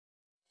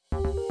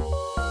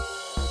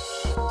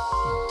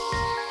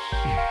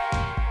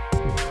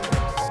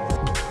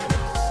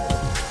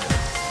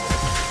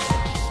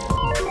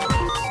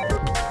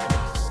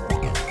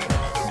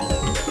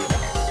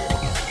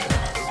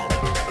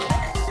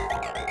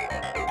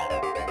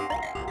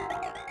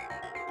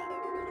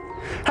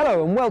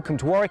Hello and welcome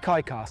to Warwick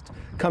iCast,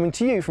 coming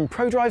to you from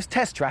Prodrive's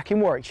test track in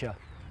Warwickshire.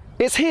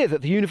 It's here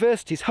that the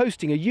university is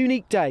hosting a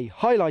unique day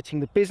highlighting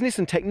the business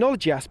and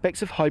technology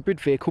aspects of hybrid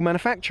vehicle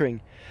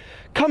manufacturing.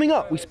 Coming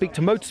up, we speak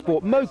to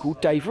motorsport mogul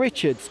Dave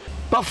Richards.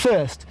 But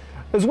first,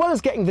 as well as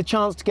getting the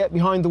chance to get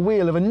behind the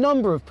wheel of a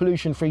number of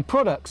pollution-free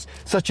products,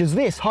 such as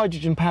this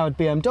hydrogen-powered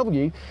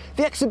BMW,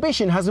 the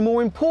exhibition has a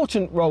more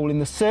important role in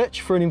the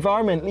search for an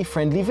environmentally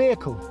friendly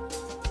vehicle.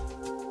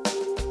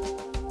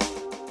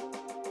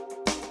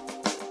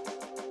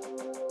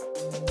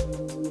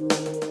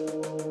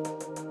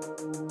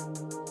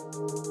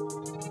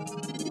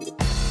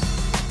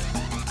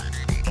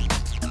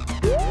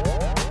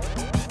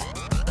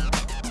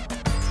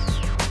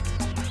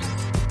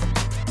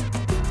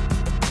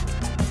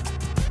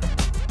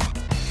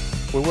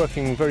 We're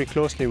working very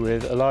closely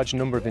with a large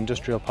number of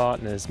industrial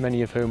partners,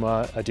 many of whom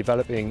are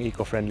developing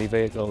eco-friendly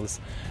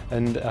vehicles.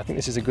 And I think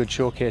this is a good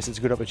showcase, it's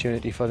a good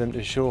opportunity for them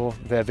to show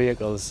their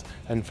vehicles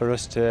and for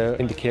us to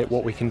indicate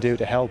what we can do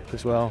to help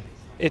as well.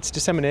 It's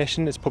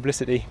dissemination, it's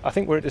publicity. I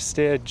think we're at a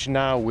stage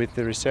now with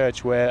the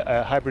research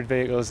where hybrid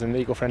vehicles and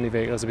eco-friendly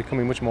vehicles are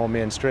becoming much more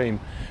mainstream,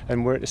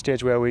 and we're at a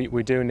stage where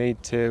we do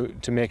need to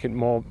make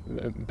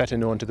it better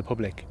known to the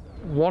public.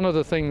 One of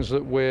the things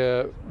that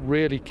we're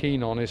really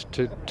keen on is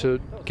to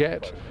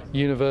get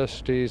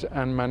universities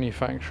and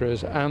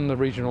manufacturers and the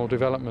regional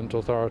development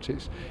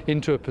authorities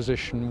into a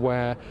position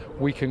where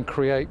we can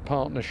create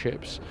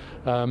partnerships.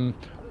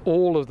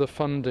 All of the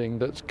funding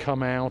that's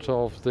come out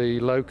of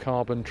the low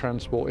carbon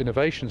transport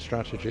innovation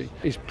strategy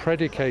is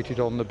predicated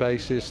on the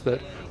basis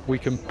that we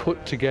can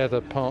put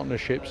together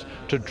partnerships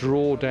to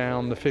draw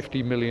down the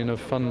 50 million of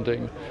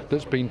funding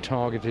that's been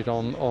targeted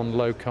on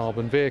low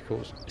carbon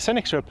vehicles.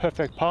 Cenex are a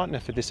perfect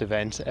partner for this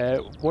event.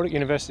 Warwick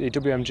University,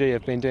 WMG,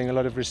 have been doing a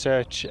lot of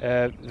research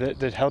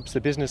that helps the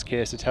business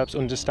case, it helps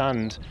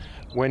understand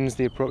when's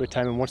the appropriate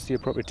time and what's the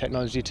appropriate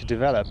technology to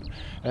develop.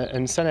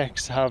 And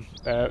Cenex have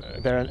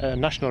they're a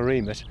national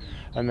remit,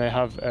 and they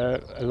have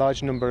a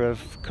large number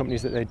of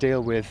companies that they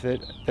deal with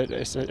that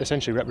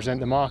essentially represent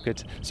the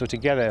market. So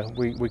together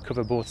we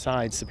cover both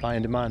sides, supply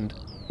and demand.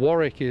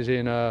 Warwick is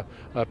in a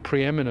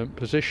preeminent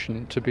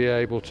position to be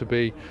able to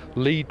be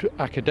lead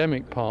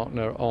academic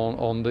partner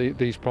on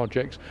these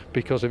projects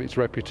because of its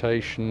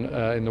reputation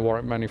in the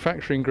Warwick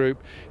Manufacturing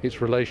Group,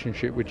 its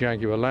relationship with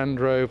Jaguar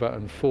Land Rover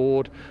and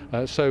Ford.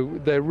 So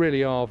they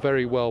really are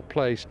very well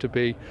placed to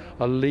be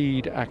a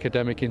lead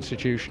academic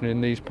institution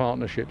in these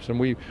partnerships, and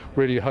we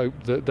really hope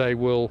that they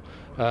will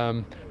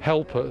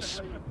help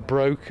us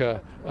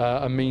broker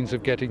a means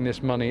of getting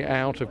this money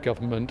out of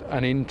government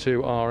and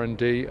into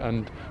R&D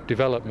and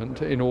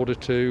development in order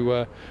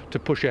to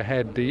push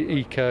ahead the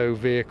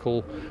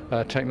eco-vehicle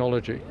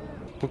technology.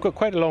 We've got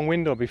quite a long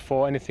window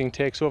before anything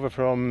takes over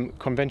from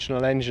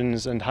conventional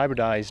engines and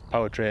hybridised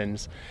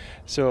powertrains.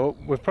 So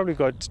we've probably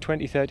got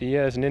 20-30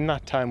 years, and in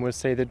that time we'll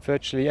say that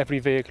virtually every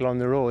vehicle on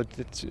the road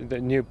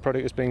that new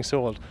product is being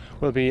sold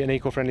will be an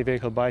eco-friendly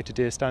vehicle by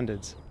today's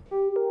standards.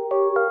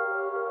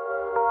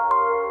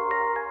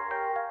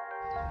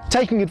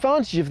 Taking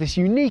advantage of this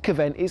unique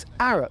event is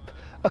Arup,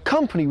 a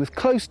company with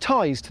close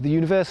ties to the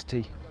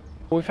university.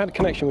 We've had a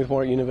connection with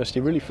Warwick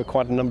University really for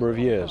quite a number of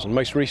years, and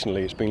most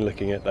recently it's been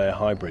looking at their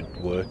hybrid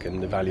work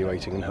and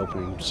evaluating and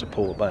helping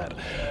support that,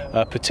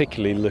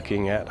 particularly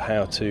looking at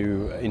how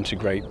to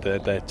integrate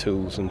their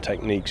tools and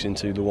techniques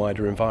into the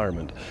wider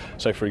environment.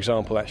 So for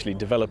example, actually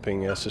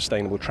developing a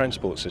sustainable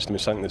transport system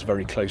is something that's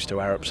very close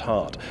to Arup's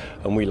heart,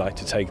 and we like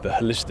to take the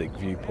holistic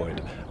viewpoint.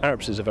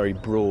 Arup's is a very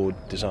broad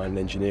design and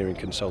engineering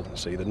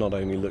consultancy that not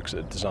only looks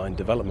at design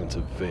development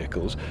of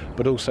vehicles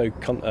but also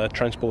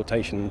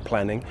transportation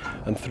planning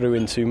and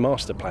through into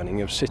master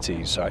planning of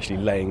cities, so actually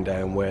laying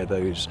down where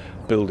those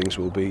buildings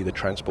will be, the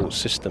transport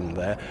system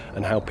there,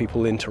 and how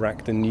people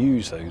interact and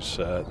use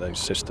those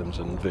systems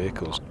and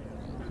vehicles.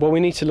 Well, we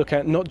need to look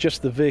at not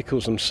just the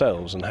vehicles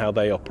themselves and how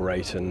they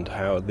operate and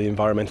how the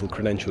environmental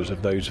credentials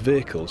of those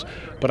vehicles,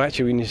 but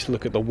actually we need to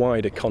look at the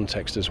wider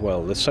context as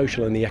well, the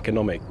social and the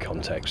economic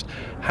context.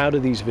 How do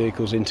these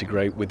vehicles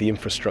integrate with the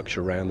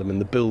infrastructure around them and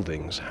the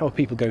buildings? How are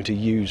people going to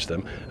use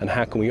them, and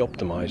how can we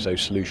optimise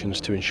those solutions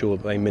to ensure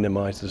that they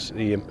minimise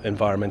the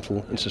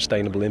environmental and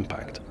sustainable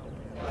impact?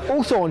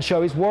 Also on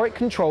show is Warwick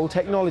Control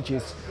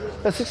Technologies,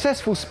 a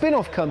successful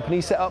spin-off company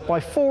set up by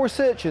 4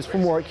 researchers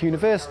from Warwick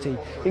University,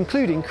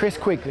 including Chris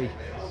Quigley.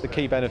 The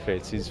key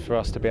benefit is for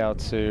us to be able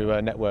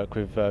to network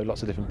with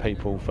lots of different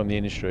people from the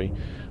industry.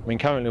 I mean,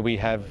 currently we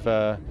have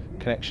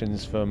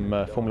connections from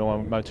Formula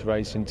One motor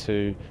racing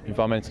to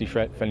environmentally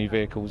friendly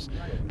vehicles,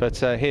 but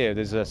here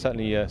there's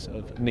certainly a sort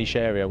of niche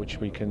area which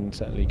we can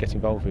certainly get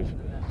involved with.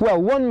 Well,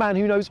 one man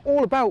who knows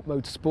all about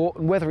motorsport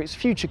and whether its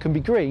future can be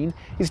green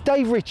is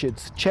Dave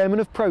Richards, chairman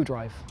of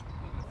Prodrive.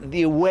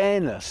 The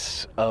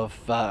awareness of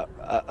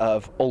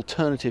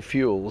alternative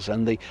fuels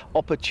and the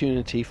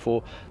opportunity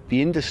for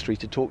the industry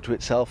to talk to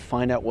itself,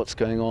 find out what's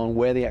going on,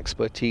 where the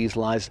expertise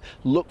lies,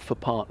 look for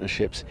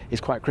partnerships is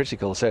quite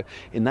critical. So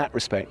in that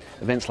respect,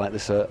 events like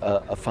this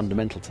are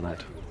fundamental to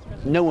that.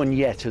 No one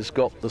yet has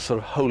got the sort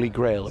of holy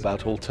grail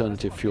about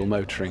alternative fuel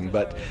motoring,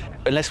 but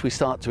unless we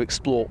start to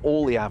explore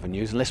all the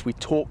avenues, unless we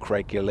talk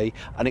regularly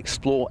and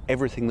explore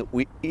everything that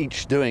we're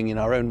each doing in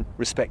our own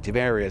respective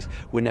areas,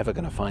 we're never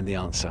going to find the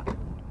answer.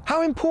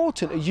 How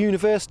important are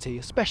university,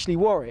 especially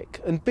Warwick,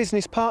 and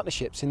business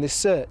partnerships in this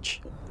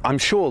search? I'm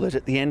sure that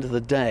at the end of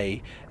the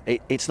day,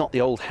 it's not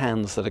the old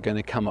hands that are going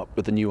to come up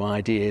with the new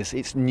ideas.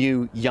 It's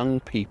new, young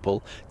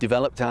people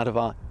developed out of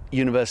our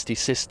university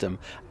system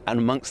and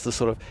amongst the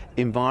sort of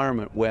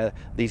environment where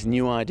these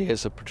new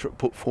ideas are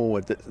put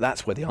forward.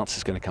 That's where the answer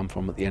is going to come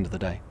from at the end of the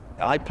day.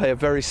 I play a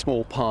very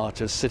small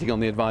part as sitting on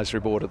the advisory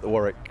board at the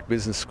Warwick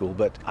Business School,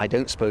 but I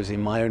don't suppose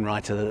in my own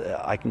right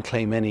I can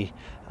claim any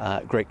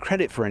great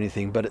credit for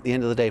anything. But at the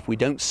end of the day, if we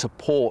don't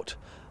support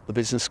the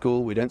business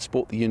school, we don't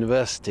support the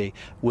university,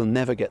 we'll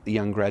never get the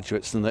young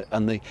graduates and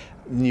the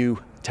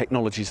new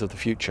technologies of the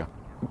future.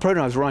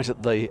 Prodrive is right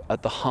at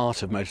the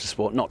heart of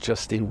motorsport, not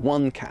just in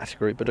one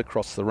category, but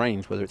across the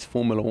range, whether it's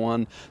Formula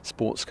One,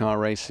 sports car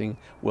racing,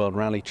 World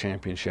Rally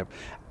Championship.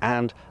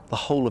 And the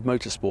whole of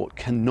motorsport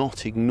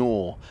cannot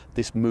ignore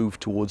this move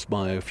towards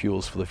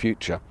biofuels for the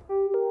future.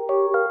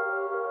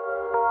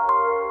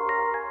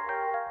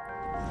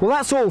 Well,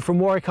 that's all from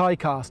Warwick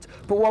iCast,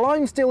 but while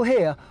I'm still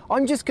here,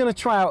 I'm just going to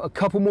try out a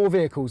couple more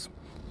vehicles.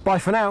 Bye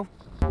for now.